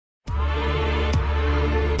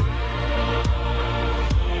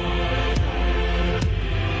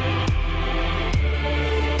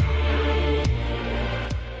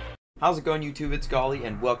How's it going, YouTube? It's Golly,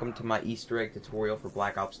 and welcome to my Easter egg tutorial for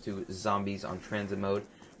Black Ops 2 Zombies on TranZit mode.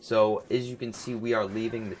 So, as you can see, we are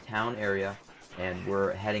leaving the town area, and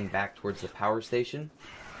we're heading back towards the power station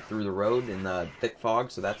through the road in the thick fog,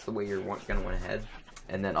 so that's the way you're going to want to head.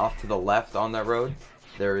 And then off to the left on that road,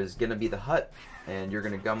 there is going to be the hut, and you're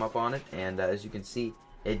going to gum up on it, and as you can see,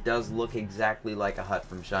 it does look exactly like a hut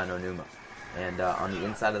from Shino Numa. And on the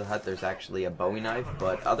inside of the hut, there's actually a Bowie knife,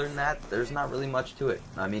 but other than that, there's not really much to it.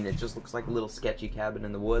 I mean, it just looks like a little sketchy cabin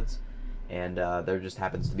in the woods, and there just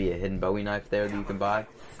happens to be a hidden Bowie knife there that you can buy.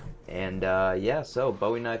 And yeah, so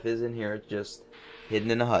Bowie knife is in here, it's just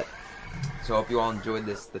hidden in a hut. So I hope you all enjoyed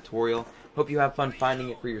this tutorial. Hope you have fun finding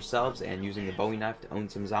it for yourselves and using the Bowie knife to own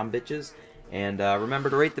some zombitches. And remember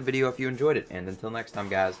to rate the video if you enjoyed it. And until next time,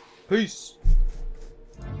 guys, peace!